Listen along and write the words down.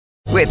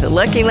With the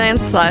Lucky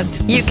Land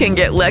Slots, you can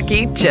get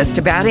lucky just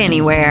about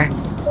anywhere.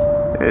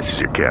 This is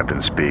your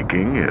captain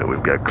speaking.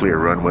 We've got clear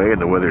runway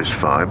and the weather's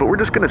fine, but we're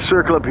just going to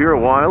circle up here a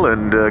while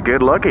and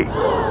get lucky.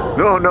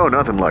 No,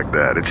 nothing like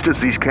that. It's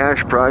just these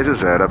cash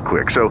prizes add up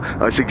quick. So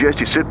I suggest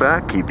you sit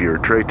back, keep your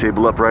tray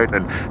table upright,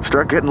 and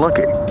start getting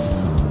lucky.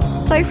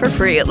 Play for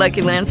free at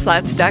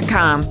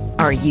LuckyLandSlots.com.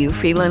 Are you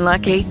feeling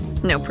lucky?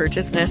 No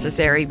purchase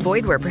necessary.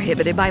 Void where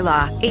prohibited by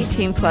law.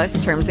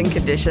 18+ terms and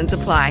conditions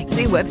apply.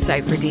 See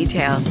website for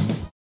details.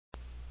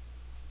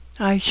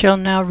 I shall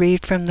now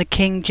read from the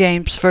King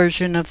James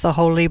Version of the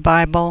Holy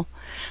Bible.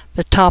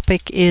 The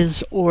topic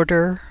is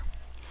order.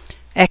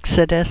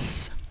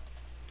 Exodus.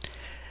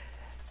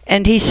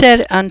 And he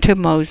said unto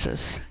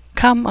Moses,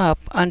 Come up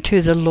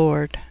unto the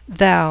Lord,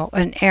 thou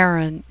and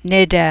Aaron,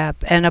 Nadab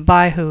and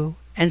Abihu,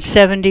 and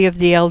 70 of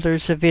the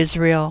elders of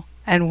Israel,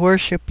 and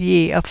worship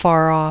ye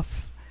afar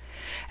off.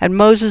 And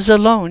Moses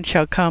alone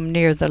shall come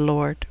near the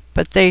Lord,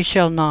 but they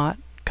shall not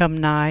come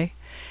nigh,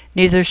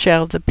 neither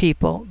shall the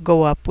people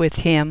go up with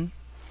him.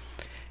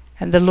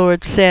 And the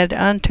Lord said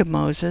unto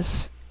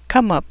Moses,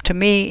 Come up to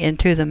me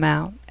into the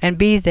mount, and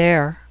be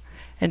there,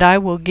 and I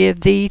will give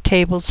thee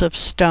tables of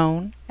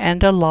stone,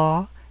 and a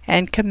law,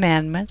 and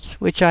commandments,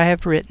 which I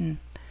have written,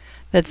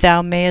 that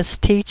thou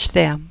mayest teach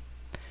them.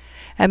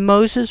 And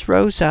Moses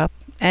rose up,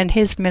 and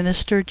his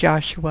minister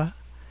Joshua,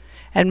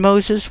 and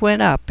Moses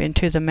went up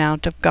into the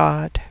mount of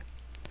God.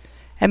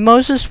 And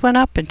Moses went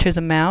up into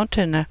the mount,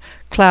 and a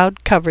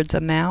cloud covered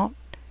the mount,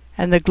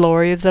 and the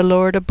glory of the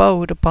Lord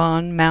abode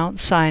upon Mount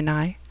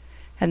Sinai,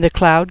 and the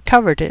cloud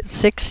covered it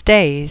 6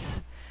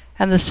 days.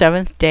 And the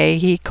 7th day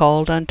he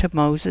called unto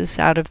Moses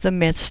out of the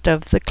midst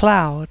of the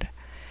cloud.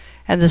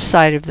 And the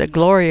sight of the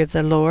glory of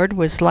the Lord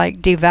was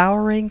like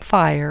devouring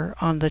fire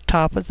on the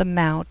top of the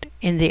mount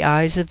in the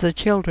eyes of the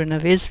children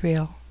of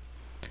Israel.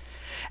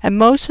 And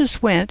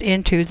Moses went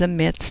into the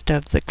midst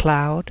of the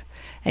cloud,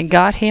 and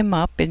got him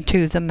up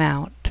into the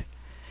mount.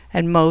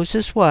 And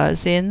Moses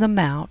was in the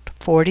mount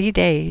 40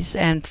 days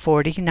and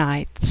 40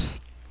 nights.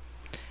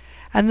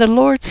 And the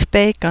Lord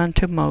spake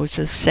unto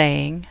Moses,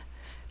 saying,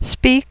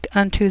 Speak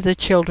unto the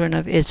children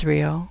of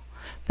Israel,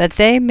 that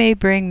they may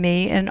bring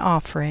me an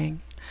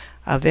offering.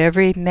 Of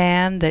every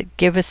man that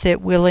giveth it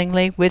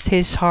willingly with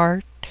his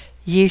heart,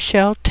 ye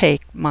shall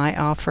take my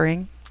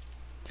offering.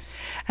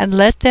 And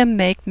let them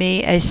make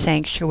me a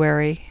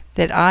sanctuary,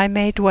 that I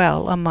may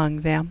dwell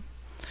among them,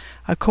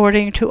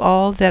 according to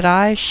all that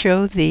I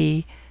show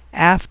thee,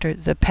 after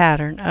the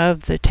pattern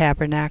of the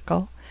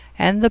tabernacle,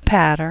 and the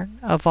pattern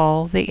of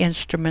all the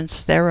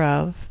instruments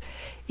thereof,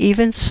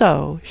 even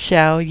so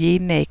shall ye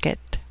make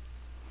it.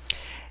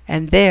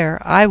 And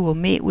there I will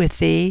meet with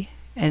thee,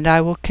 and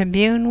I will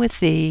commune with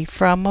thee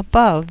from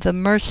above the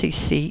mercy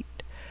seat,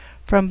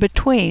 from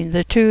between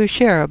the 2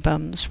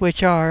 cherubims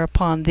which are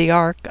upon the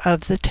ark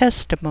of the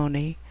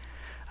testimony,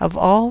 of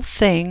all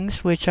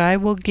things which I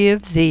will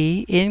give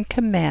thee in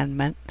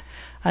commandment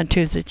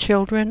unto the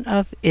children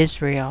of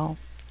Israel.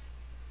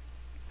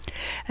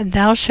 And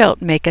thou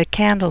shalt make a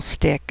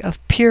candlestick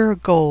of pure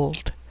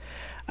gold.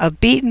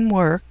 Of beaten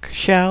work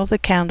shall the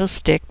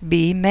candlestick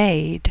be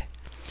made.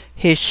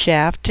 His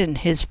shaft and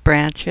his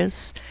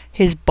branches,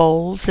 his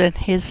bowls and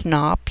his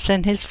knops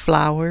and his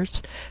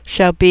flowers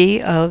shall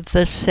be of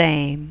the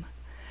same.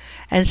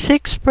 And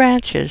 6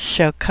 branches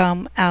shall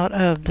come out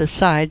of the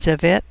sides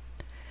of it,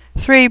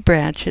 3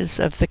 branches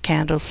of the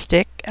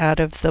candlestick out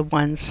of the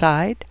one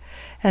side,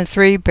 and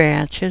 3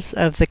 branches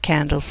of the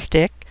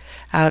candlestick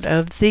out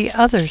of the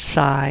other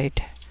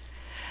side.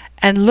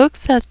 And look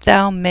that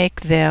thou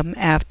make them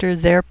after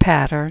their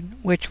pattern,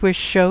 which was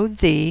showed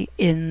thee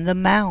in the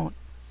mount.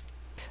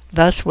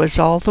 Thus was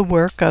all the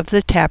work of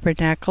the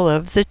tabernacle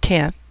of the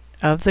tent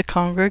of the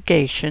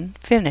congregation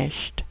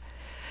finished.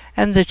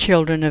 And the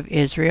children of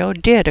Israel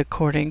did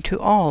according to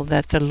all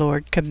that the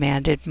Lord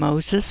commanded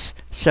Moses,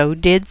 so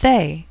did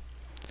they.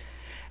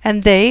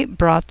 And they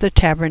brought the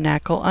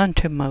tabernacle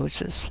unto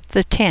Moses,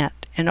 the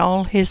tent and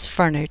all his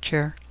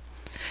furniture.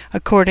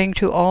 According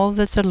to all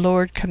that the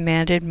Lord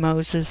commanded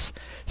Moses,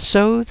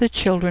 so the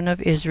children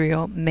of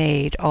Israel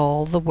made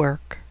all the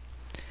work.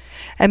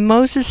 And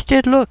Moses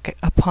did look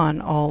upon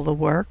all the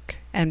work,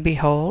 and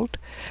behold,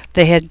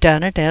 they had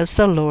done it as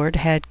the Lord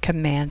had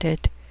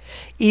commanded.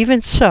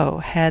 Even so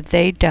had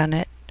they done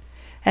it,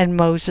 and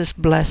Moses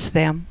blessed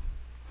them.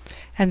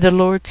 And the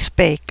Lord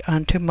spake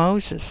unto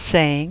Moses,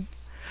 saying,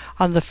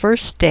 On the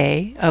 1st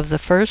day of the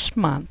 1st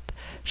month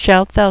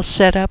shalt thou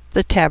set up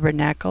the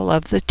tabernacle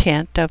of the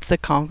tent of the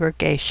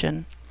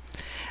congregation.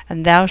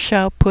 And thou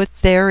shalt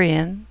put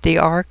therein the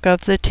ark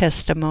of the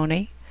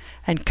testimony,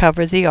 and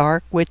cover the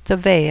ark with the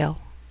veil.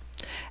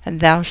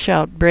 And thou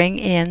shalt bring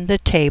in the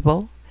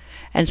table,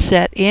 and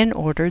set in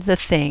order the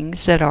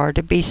things that are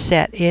to be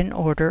set in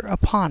order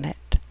upon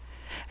it.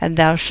 And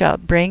thou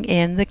shalt bring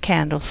in the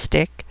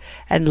candlestick,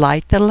 and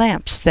light the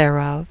lamps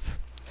thereof.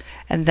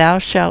 And thou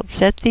shalt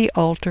set the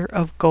altar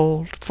of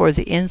gold for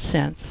the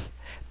incense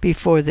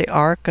before the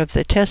ark of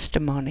the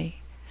testimony,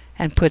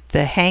 and put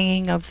the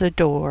hanging of the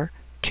door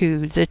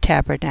to the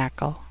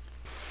tabernacle.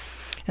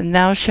 And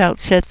thou shalt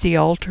set the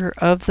altar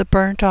of the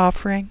burnt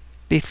offering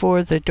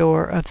before the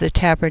door of the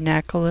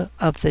tabernacle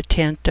of the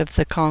tent of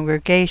the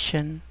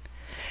congregation.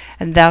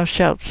 And thou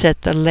shalt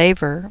set the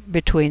laver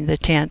between the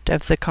tent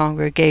of the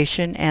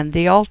congregation and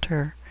the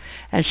altar,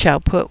 and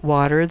shalt put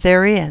water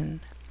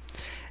therein.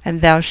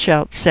 And thou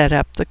shalt set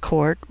up the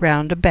court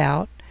round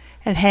about,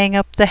 and hang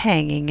up the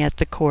hanging at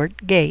the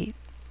court gate.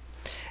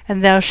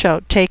 And thou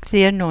shalt take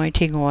the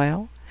anointing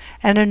oil,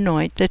 and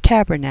anoint the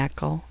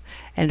tabernacle,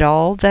 and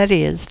all that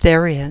is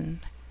therein,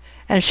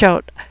 and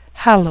shalt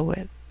hallow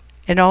it,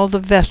 and all the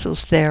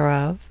vessels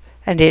thereof,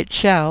 and it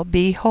shall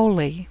be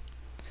holy.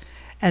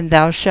 And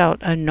thou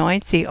shalt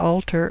anoint the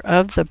altar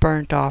of the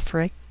burnt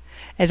offering,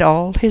 and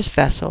all his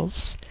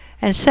vessels,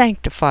 and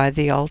sanctify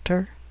the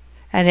altar,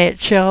 and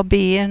it shall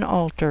be an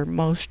altar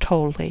most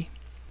holy.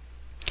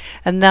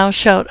 And thou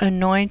shalt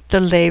anoint the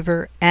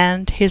laver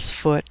and his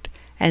foot,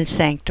 and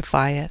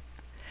sanctify it.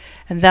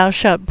 And thou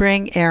shalt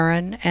bring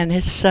Aaron and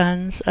his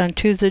sons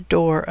unto the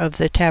door of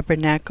the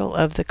tabernacle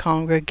of the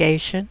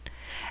congregation,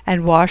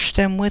 and wash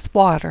them with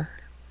water.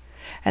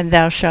 And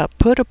thou shalt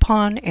put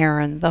upon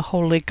Aaron the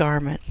holy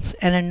garments,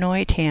 and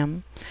anoint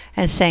him,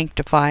 and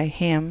sanctify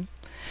him,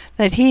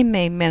 that he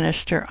may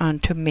minister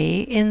unto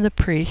me in the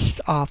priest's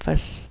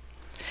office.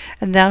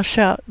 And thou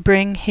shalt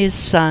bring his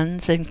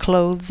sons, and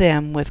clothe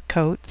them with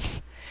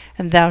coats,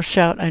 and thou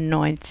shalt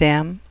anoint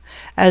them,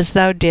 as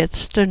thou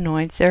didst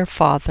anoint their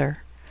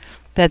father,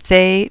 that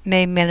they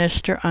may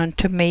minister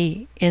unto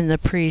me in the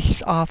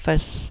priest's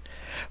office.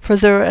 For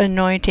their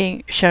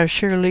anointing shall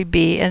surely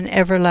be an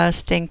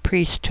everlasting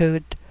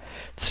priesthood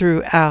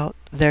throughout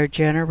their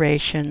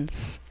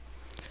generations.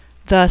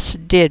 Thus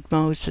did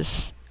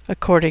Moses,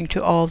 according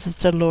to all that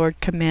the Lord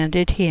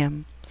commanded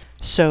him,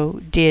 so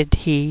did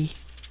he.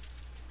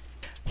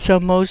 So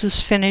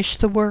Moses finished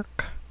the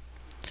work.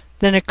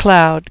 Then a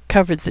cloud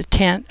covered the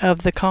tent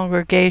of the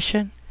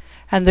congregation,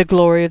 and the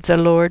glory of the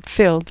Lord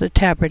filled the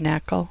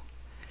tabernacle.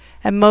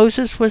 And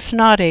Moses was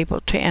not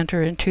able to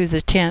enter into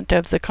the tent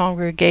of the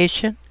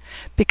congregation,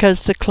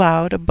 because the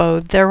cloud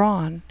abode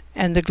thereon,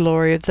 and the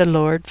glory of the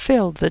Lord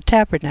filled the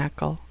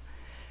tabernacle.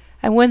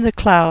 And when the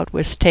cloud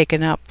was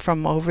taken up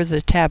from over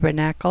the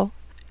tabernacle,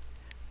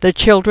 the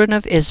children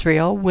of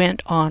Israel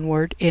went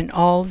onward in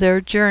all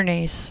their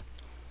journeys.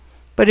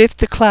 But if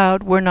the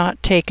cloud were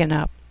not taken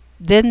up,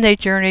 then they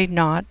journeyed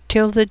not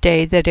till the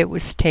day that it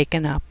was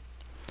taken up.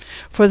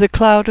 For the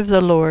cloud of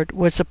the Lord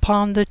was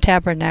upon the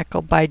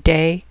tabernacle by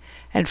day,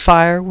 and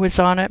fire was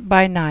on it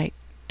by night,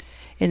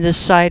 in the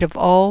sight of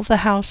all the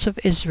house of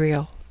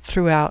Israel,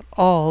 throughout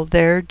all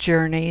their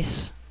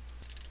journeys.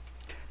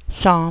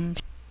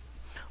 Psalms.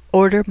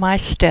 Order my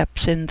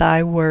steps in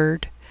thy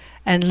word,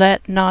 and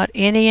let not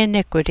any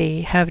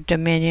iniquity have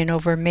dominion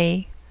over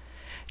me.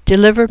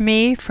 Deliver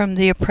me from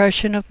the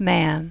oppression of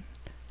man,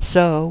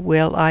 so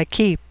will I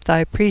keep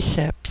thy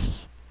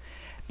precepts.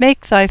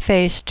 Make thy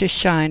face to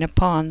shine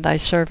upon thy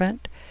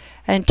servant,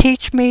 and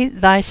teach me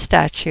thy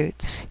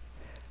statutes.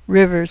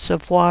 Rivers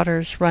of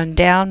waters run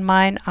down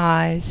mine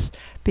eyes,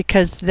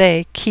 because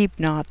they keep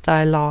not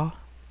thy law.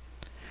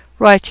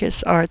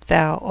 Righteous art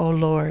thou, O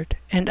Lord,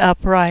 and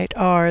upright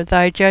are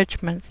thy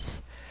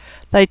judgments.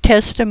 Thy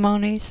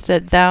testimonies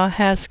that thou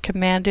hast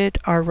commanded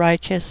are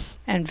righteous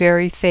and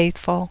very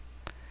faithful.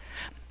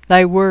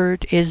 Thy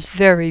word is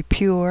very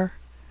pure,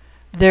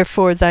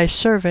 therefore thy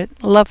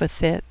servant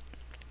loveth it.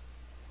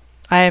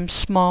 I am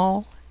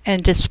small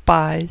and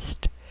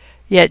despised,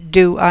 yet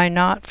do I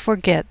not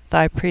forget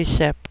thy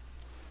precept.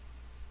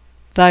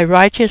 Thy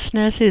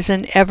righteousness is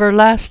an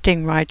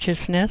everlasting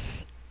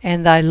righteousness,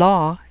 and thy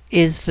law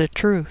is the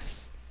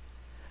truth.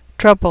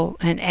 Trouble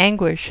and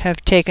anguish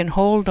have taken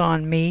hold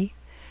on me,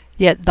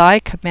 yet thy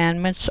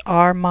commandments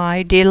are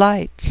my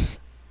delights.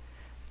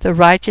 The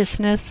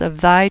righteousness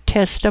of thy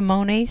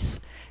testimonies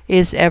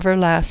is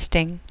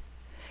everlasting.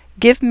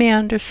 Give me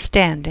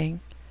understanding,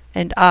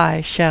 and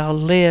I shall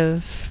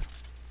live.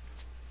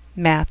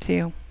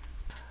 Matthew.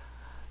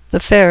 The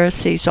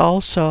Pharisees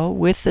also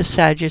with the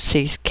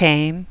Sadducees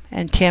came,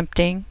 and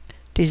tempting,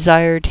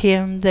 desired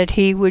him that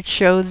he would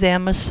show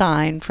them a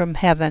sign from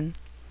heaven.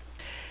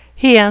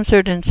 He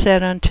answered and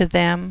said unto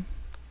them,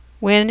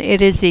 When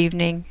it is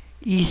evening,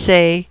 ye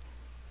say,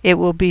 It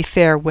will be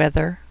fair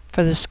weather,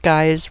 for the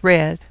sky is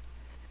red.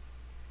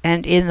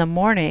 And in the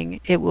morning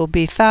it will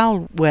be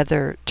foul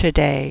weather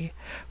today,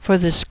 for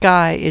the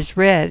sky is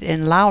red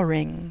and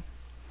lowring.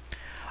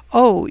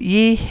 O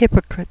ye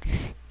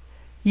hypocrites!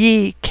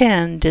 Ye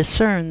can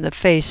discern the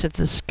face of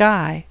the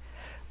sky,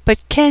 but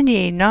can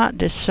ye not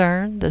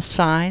discern the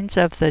signs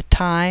of the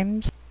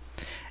times?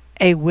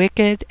 A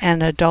wicked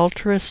and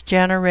adulterous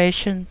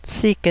generation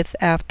seeketh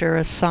after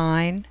a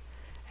sign,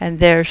 and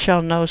there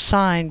shall no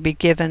sign be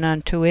given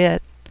unto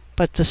it,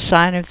 but the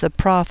sign of the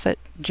prophet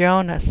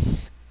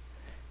Jonas.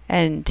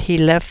 And he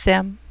left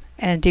them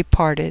and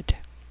departed.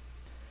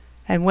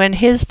 And when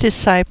his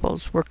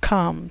disciples were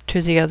come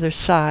to the other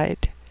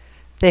side,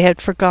 they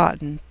had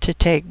forgotten to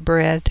take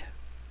bread.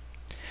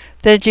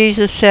 Then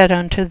Jesus said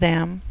unto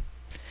them,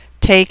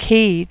 Take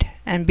heed,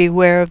 and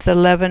beware of the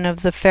leaven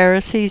of the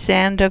Pharisees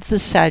and of the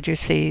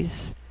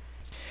Sadducees.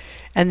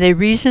 And they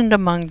reasoned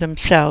among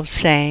themselves,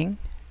 saying,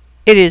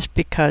 It is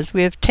because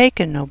we have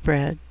taken no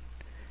bread.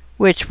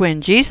 Which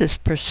when Jesus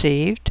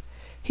perceived,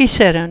 he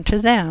said unto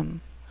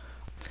them,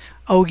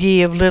 O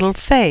ye of little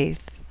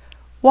faith,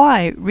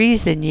 why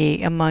reason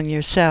ye among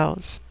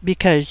yourselves,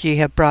 because ye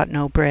have brought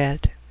no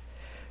bread?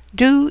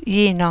 Do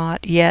ye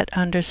not yet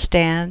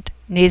understand,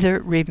 neither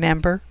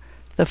remember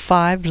the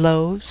 5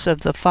 loaves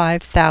of the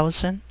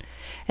 5,000,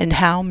 and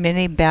how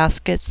many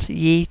baskets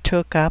ye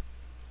took up?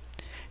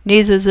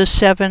 Neither the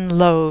 7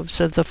 loaves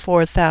of the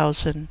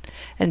 4,000,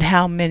 and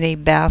how many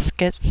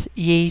baskets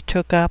ye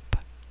took up?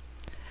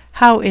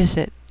 How is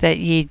it that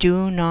ye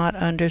do not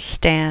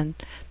understand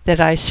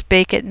that I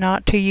spake it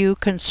not to you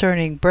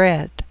concerning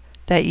bread,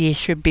 that ye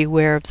should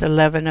beware of the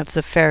leaven of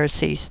the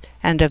Pharisees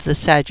and of the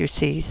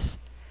Sadducees?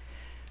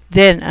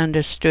 Then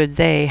understood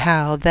they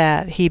how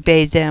that he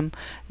bade them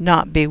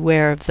not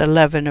beware of the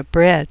leaven of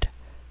bread,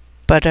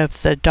 but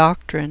of the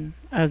doctrine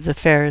of the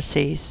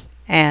Pharisees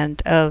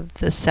and of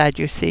the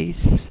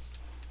Sadducees.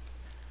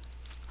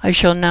 I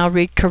shall now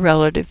read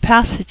correlative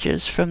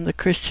passages from the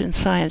Christian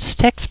Science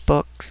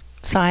textbook,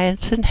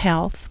 Science and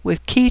Health,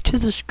 with Key to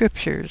the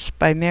Scriptures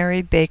by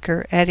Mary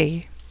Baker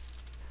Eddy.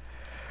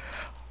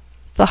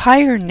 The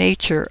higher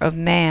nature of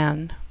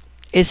man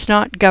is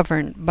not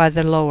governed by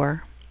the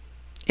lower.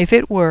 If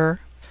it were,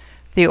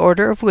 the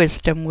order of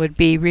wisdom would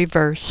be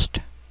reversed.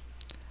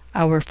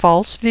 Our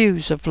false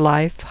views of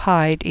life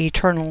hide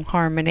eternal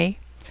harmony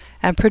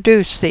and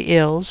produce the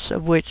ills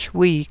of which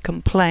we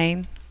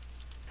complain.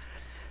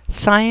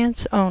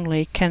 Science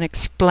only can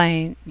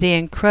explain the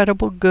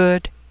incredible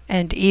good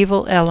and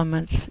evil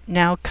elements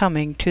now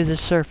coming to the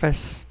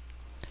surface.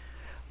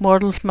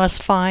 Mortals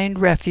must find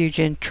refuge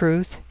in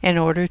truth in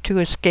order to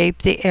escape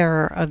the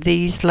error of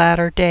these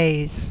latter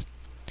days.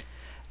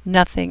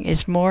 Nothing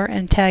is more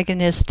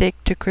antagonistic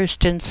to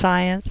Christian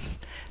Science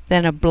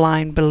than a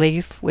blind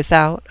belief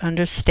without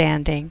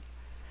understanding,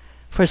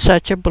 for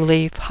such a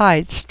belief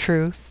hides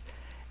truth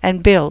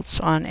and builds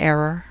on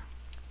error.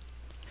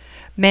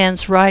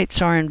 Man's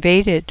rights are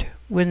invaded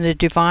when the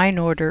divine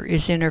order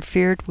is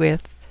interfered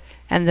with,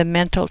 and the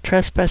mental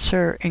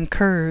trespasser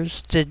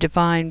incurs the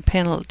divine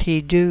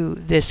penalty due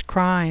this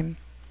crime.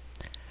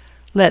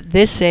 Let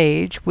this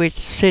age, which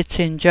sits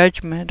in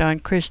judgment on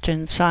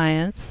Christian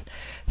Science,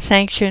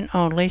 sanction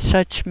only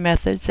such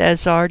methods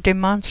as are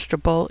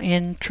demonstrable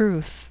in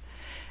truth,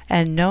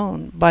 and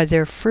known by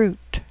their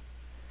fruit.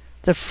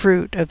 The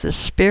fruit of the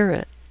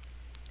Spirit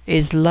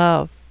is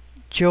love,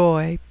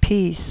 joy,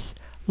 peace,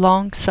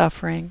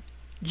 long-suffering,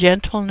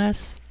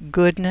 gentleness,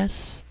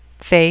 goodness,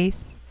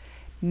 faith,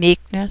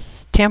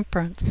 meekness,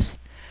 temperance.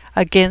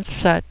 Against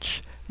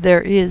such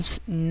there is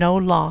no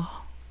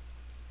law.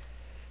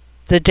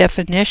 The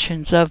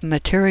definitions of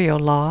material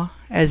law,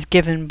 as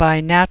given by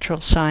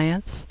natural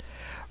science,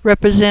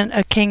 represent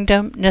a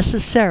kingdom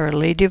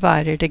necessarily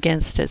divided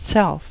against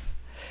itself,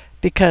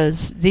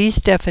 because these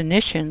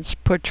definitions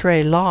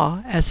portray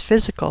law as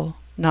physical,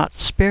 not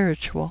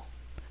spiritual.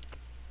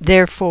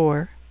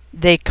 Therefore,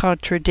 they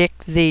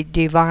contradict the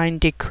divine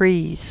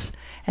decrees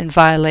and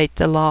violate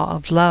the law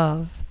of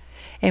love,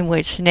 in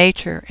which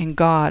nature and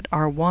God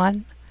are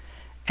one,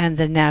 and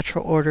the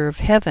natural order of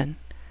heaven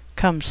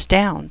comes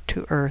down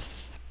to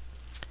earth.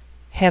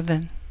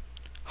 Heaven,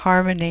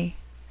 harmony,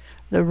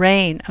 the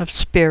reign of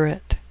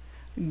spirit,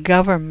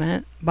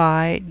 government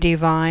by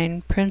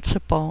divine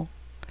principle,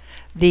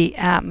 the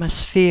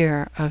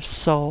atmosphere of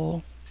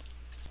soul.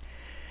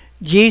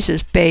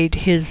 Jesus bade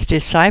his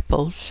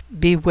disciples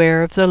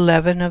beware of the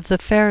leaven of the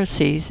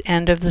Pharisees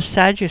and of the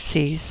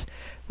Sadducees,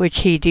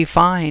 which he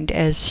defined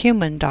as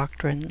human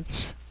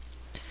doctrines.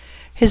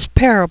 His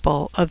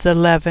parable of the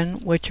leaven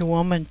which a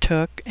woman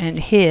took and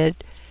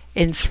hid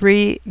in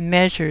 3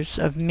 measures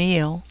of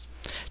meal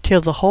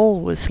till the whole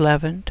was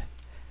leavened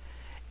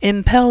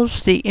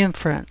impels the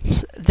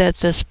inference that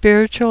the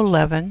spiritual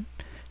leaven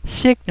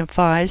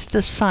signifies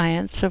the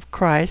science of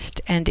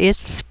Christ and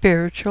its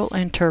spiritual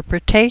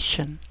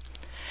interpretation,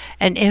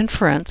 an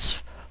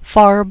inference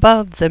far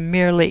above the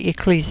merely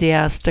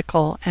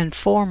ecclesiastical and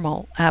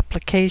formal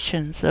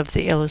applications of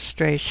the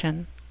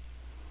illustration.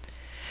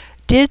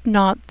 Did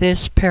not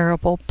this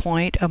parable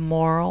point a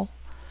moral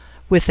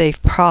with a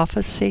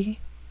prophecy,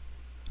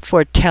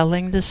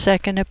 foretelling the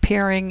second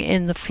appearing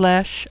in the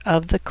flesh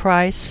of the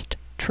Christ,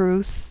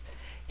 truth,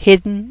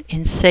 hidden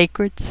in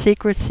sacred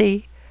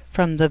secrecy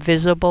from the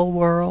visible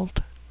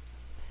world?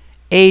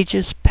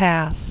 Ages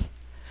pass,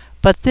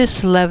 but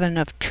this leaven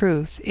of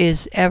truth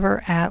is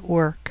ever at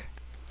work.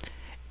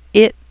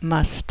 It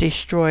must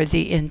destroy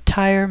the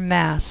entire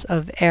mass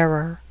of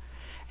error,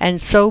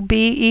 and so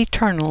be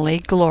eternally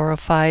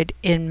glorified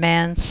in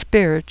man's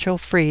spiritual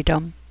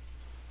freedom.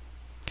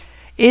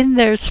 In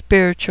their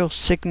spiritual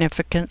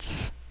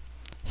significance,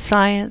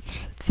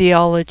 science,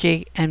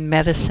 theology, and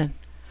medicine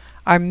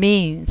are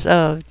means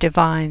of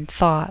divine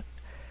thought,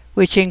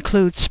 which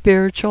include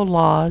spiritual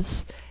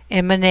laws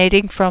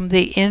emanating from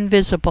the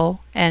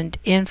invisible and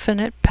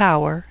infinite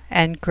power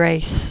and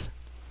grace.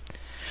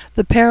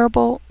 The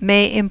parable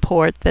may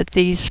import that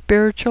these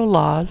spiritual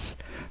laws,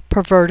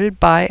 perverted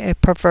by a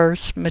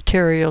perverse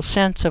material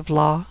sense of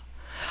law,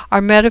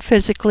 are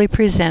metaphysically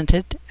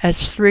presented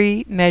as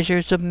 3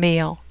 measures of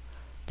meal,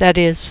 that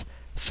is,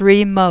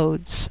 3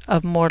 modes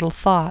of mortal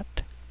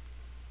thought.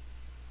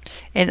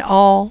 In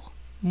all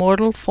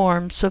mortal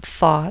forms of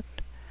thought,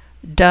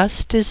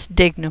 dust is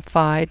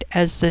dignified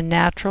as the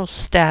natural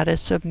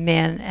status of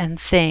men and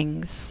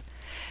things,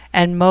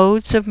 and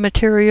modes of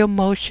material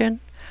motion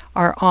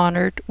are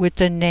honored with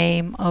the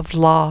name of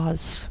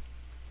laws.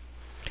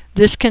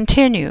 This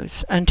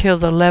continues until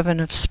the leaven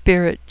of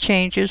spirit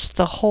changes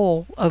the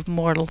whole of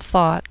mortal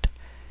thought,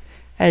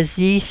 as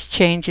yeast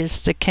changes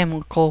the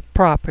chemical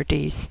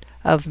properties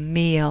of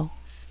meal.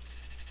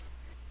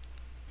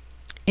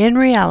 In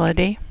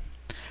reality,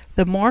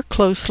 the more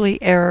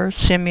closely error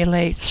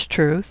simulates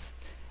truth,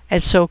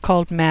 and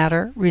so-called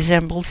matter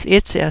resembles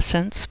its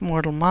essence,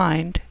 mortal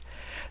mind,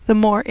 the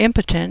more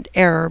impotent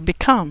error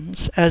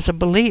becomes as a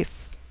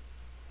belief.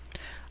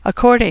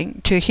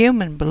 According to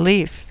human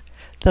belief,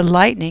 the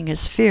lightning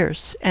is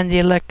fierce and the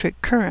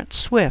electric current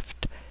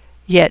swift,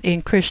 yet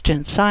in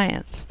Christian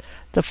Science,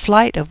 the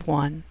flight of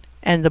one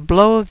and the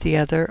blow of the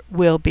other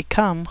will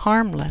become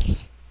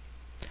harmless.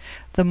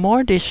 The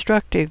more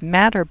destructive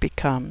matter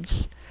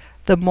becomes,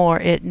 the more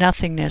its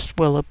nothingness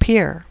will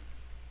appear,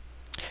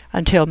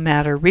 until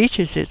matter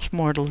reaches its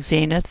mortal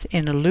zenith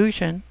in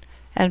illusion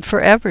and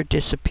forever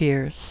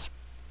disappears.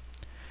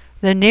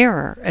 The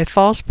nearer a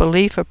false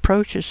belief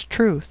approaches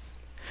truth,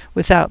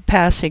 without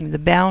passing the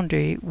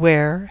boundary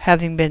where,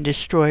 having been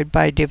destroyed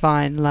by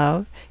divine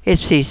love, it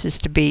ceases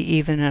to be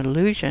even an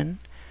illusion,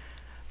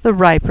 the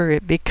riper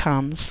it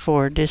becomes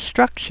for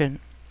destruction.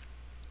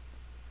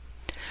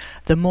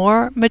 The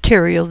more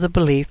material the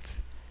belief,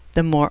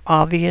 the more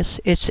obvious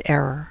its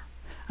error,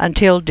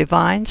 until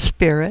divine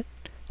spirit,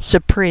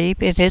 supreme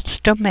in its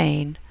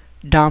domain,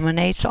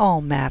 dominates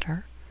all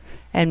matter,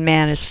 and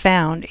man is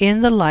found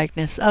in the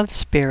likeness of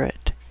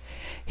spirit,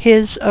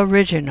 his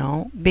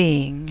original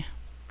being.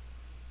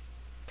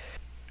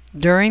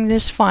 During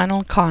this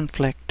final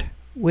conflict,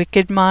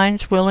 wicked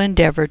minds will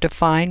endeavor to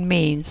find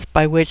means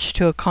by which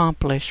to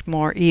accomplish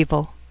more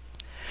evil.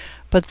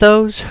 But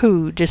those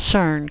who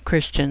discern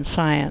Christian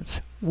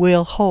Science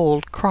will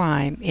hold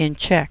crime in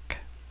check.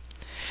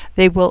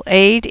 They will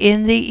aid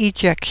in the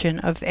ejection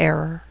of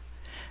error.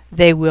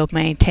 They will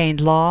maintain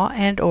law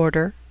and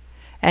order,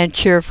 and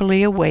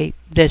cheerfully await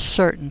the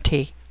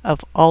certainty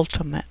of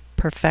ultimate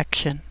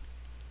perfection.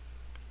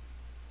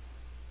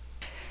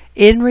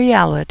 In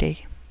reality,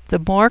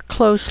 the more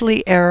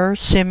closely error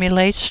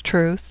simulates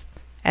truth,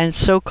 and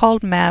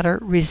so-called matter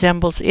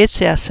resembles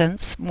its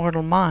essence,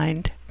 mortal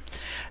mind,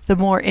 the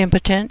more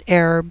impotent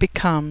error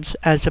becomes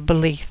as a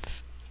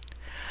belief.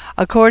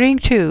 According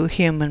to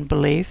human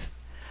belief,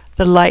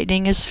 the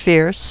lightning is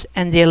fierce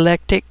and the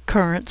electric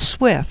current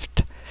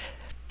swift.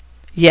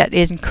 Yet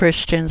in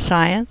Christian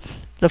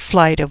Science, the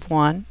flight of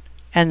one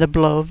and the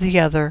blow of the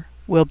other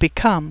will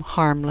become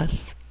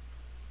harmless.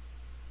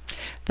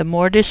 The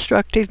more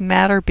destructive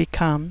matter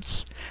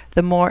becomes,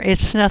 the more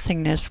its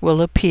nothingness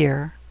will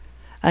appear,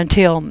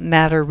 until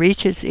matter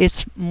reaches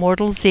its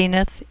mortal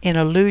zenith in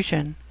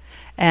illusion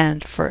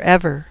and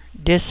forever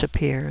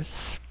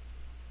disappears.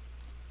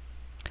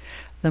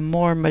 The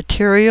more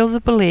material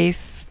the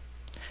belief,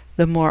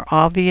 the more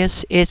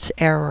obvious its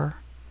error,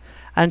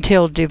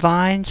 until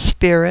divine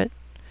spirit,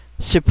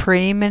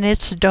 supreme in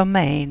its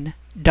domain,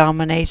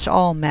 dominates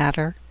all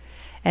matter,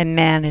 and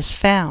man is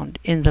found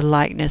in the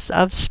likeness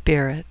of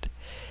spirit,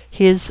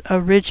 his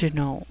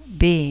original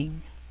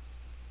being.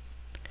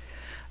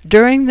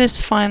 During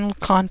this final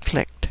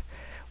conflict,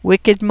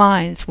 wicked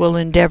minds will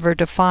endeavor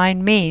to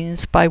find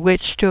means by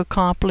which to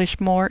accomplish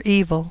more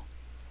evil.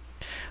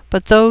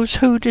 But those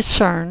who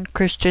discern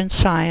Christian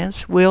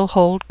Science will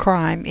hold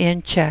crime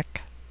in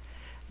check.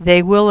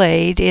 They will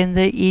aid in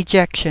the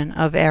ejection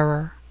of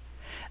error.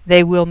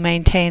 They will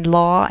maintain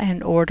law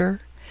and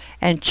order,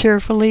 and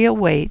cheerfully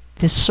await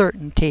the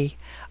certainty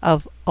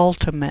of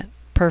ultimate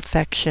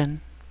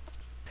perfection.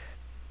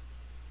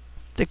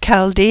 The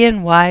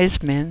Chaldean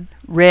wise men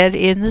read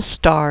in the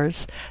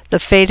stars the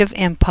fate of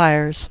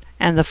empires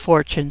and the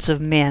fortunes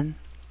of men.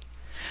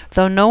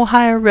 Though no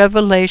higher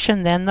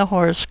revelation than the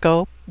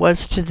horoscope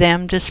was to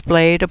them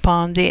displayed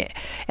upon the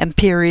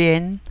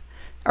empyrean,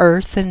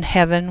 earth and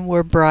heaven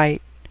were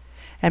bright,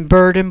 and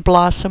bird and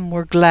blossom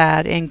were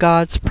glad in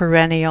God's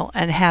perennial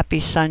and happy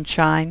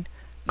sunshine,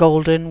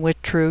 golden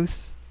with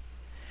truth.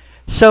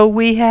 So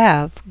we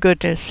have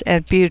goodness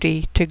and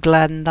beauty to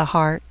gladden the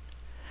heart,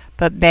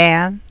 but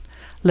man,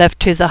 left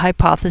to the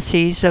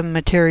hypotheses of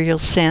material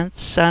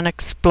sense,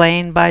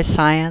 unexplained by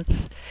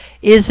science,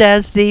 is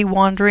as the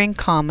wandering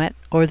comet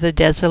or the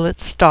desolate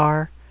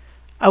star,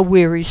 a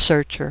weary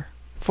searcher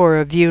for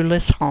a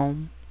viewless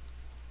home.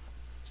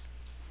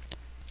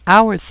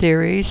 Our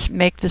theories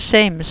make the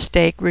same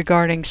mistake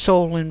regarding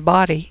soul and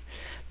body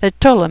that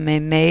Ptolemy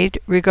made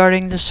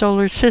regarding the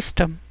solar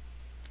system.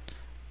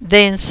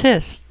 They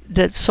insist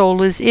that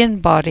soul is in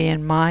body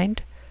and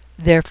mind,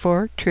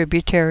 therefore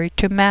tributary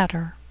to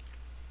matter.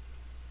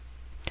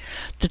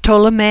 The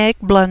Ptolemaic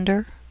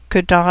blunder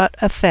could not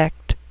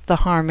affect the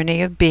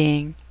harmony of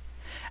being,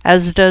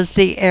 as does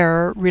the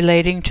error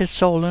relating to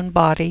soul and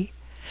body,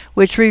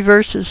 which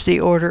reverses the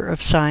order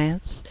of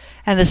science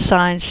and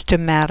assigns to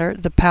matter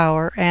the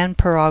power and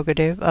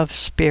prerogative of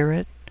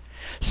spirit,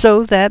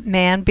 so that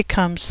man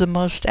becomes the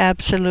most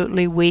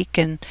absolutely weak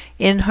and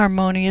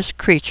inharmonious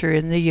creature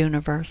in the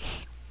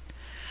universe.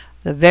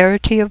 The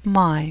verity of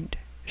mind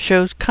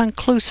shows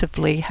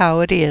conclusively how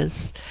it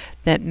is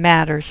that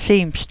matter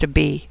seems to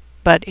be,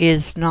 but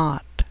is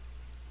not.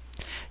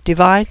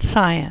 Divine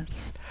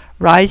science,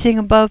 rising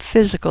above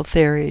physical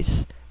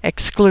theories,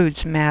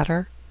 excludes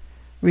matter,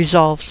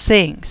 resolves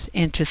things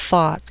into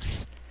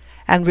thoughts,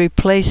 and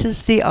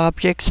replaces the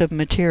objects of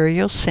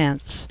material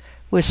sense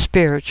with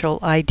spiritual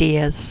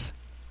ideas.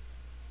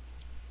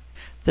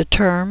 The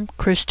term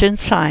Christian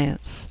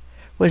Science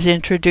was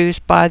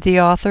introduced by the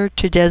author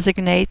to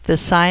designate the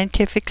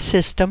scientific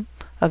system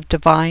of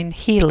divine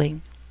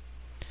healing.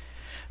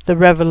 The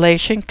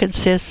revelation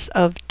consists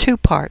of two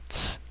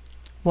parts.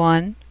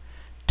 1.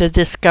 The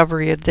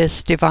discovery of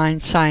this divine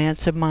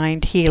science of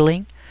mind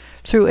healing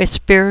through a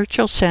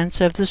spiritual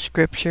sense of the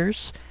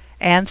Scriptures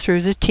and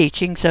through the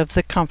teachings of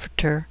the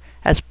Comforter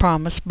as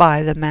promised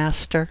by the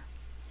Master.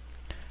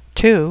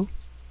 2.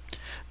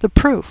 The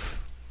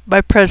proof,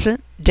 by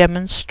present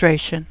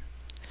demonstration,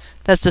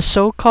 that the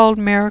so-called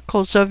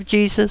miracles of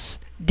Jesus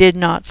did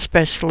not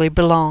specially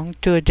belong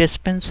to a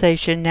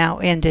dispensation now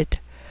ended,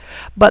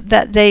 but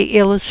that they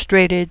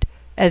illustrated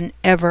an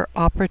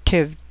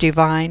ever-operative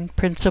divine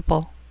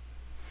principle.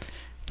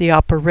 The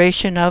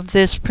operation of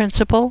this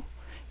principle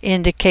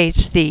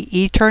indicates the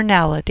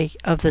eternality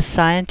of the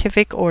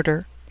scientific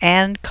order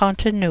and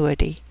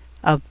continuity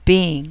of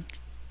being.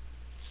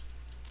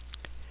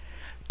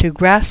 To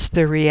grasp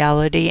the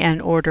reality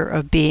and order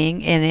of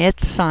being in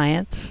its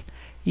science,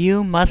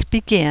 you must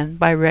begin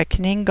by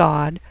reckoning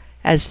God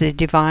as the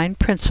divine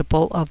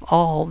principle of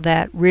all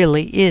that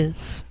really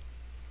is.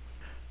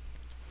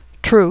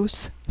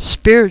 Truth,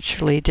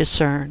 spiritually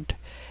discerned,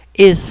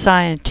 is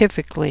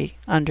scientifically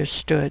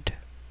understood.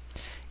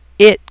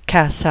 It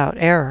casts out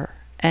error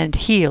and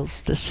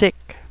heals the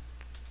sick.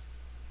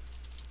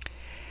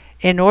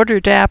 In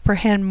order to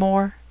apprehend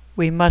more,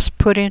 we must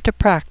put into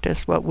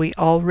practice what we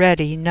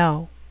already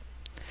know.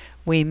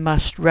 We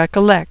must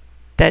recollect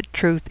that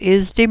truth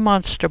is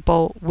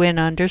demonstrable when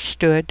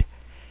understood,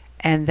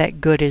 and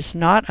that good is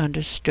not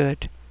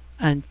understood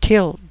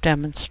until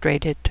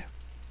demonstrated.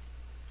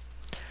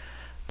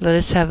 Let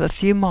us have a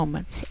few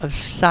moments of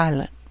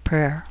silent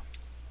prayer.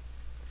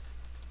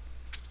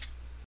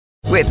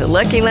 With the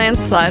Lucky Land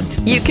Slots,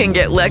 you can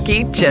get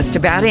lucky just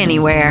about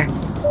anywhere.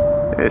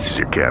 This is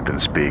your captain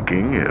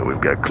speaking.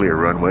 We've got clear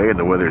runway and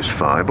the weather's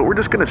fine, but we're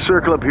just going to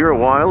circle up here a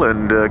while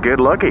and get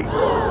lucky.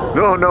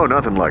 No,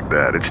 nothing like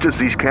that. It's just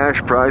these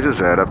cash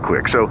prizes add up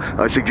quick. So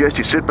I suggest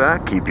you sit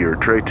back, keep your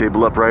tray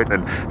table upright,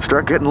 and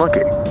start getting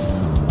lucky.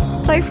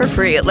 Play for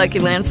free at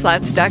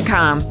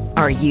LuckyLandSlots.com.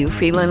 Are you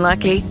feeling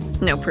lucky?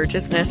 No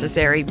purchase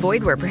necessary.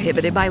 Void where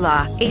prohibited by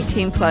law.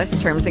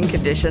 18+ terms and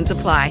conditions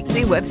apply.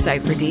 See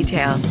website for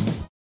details.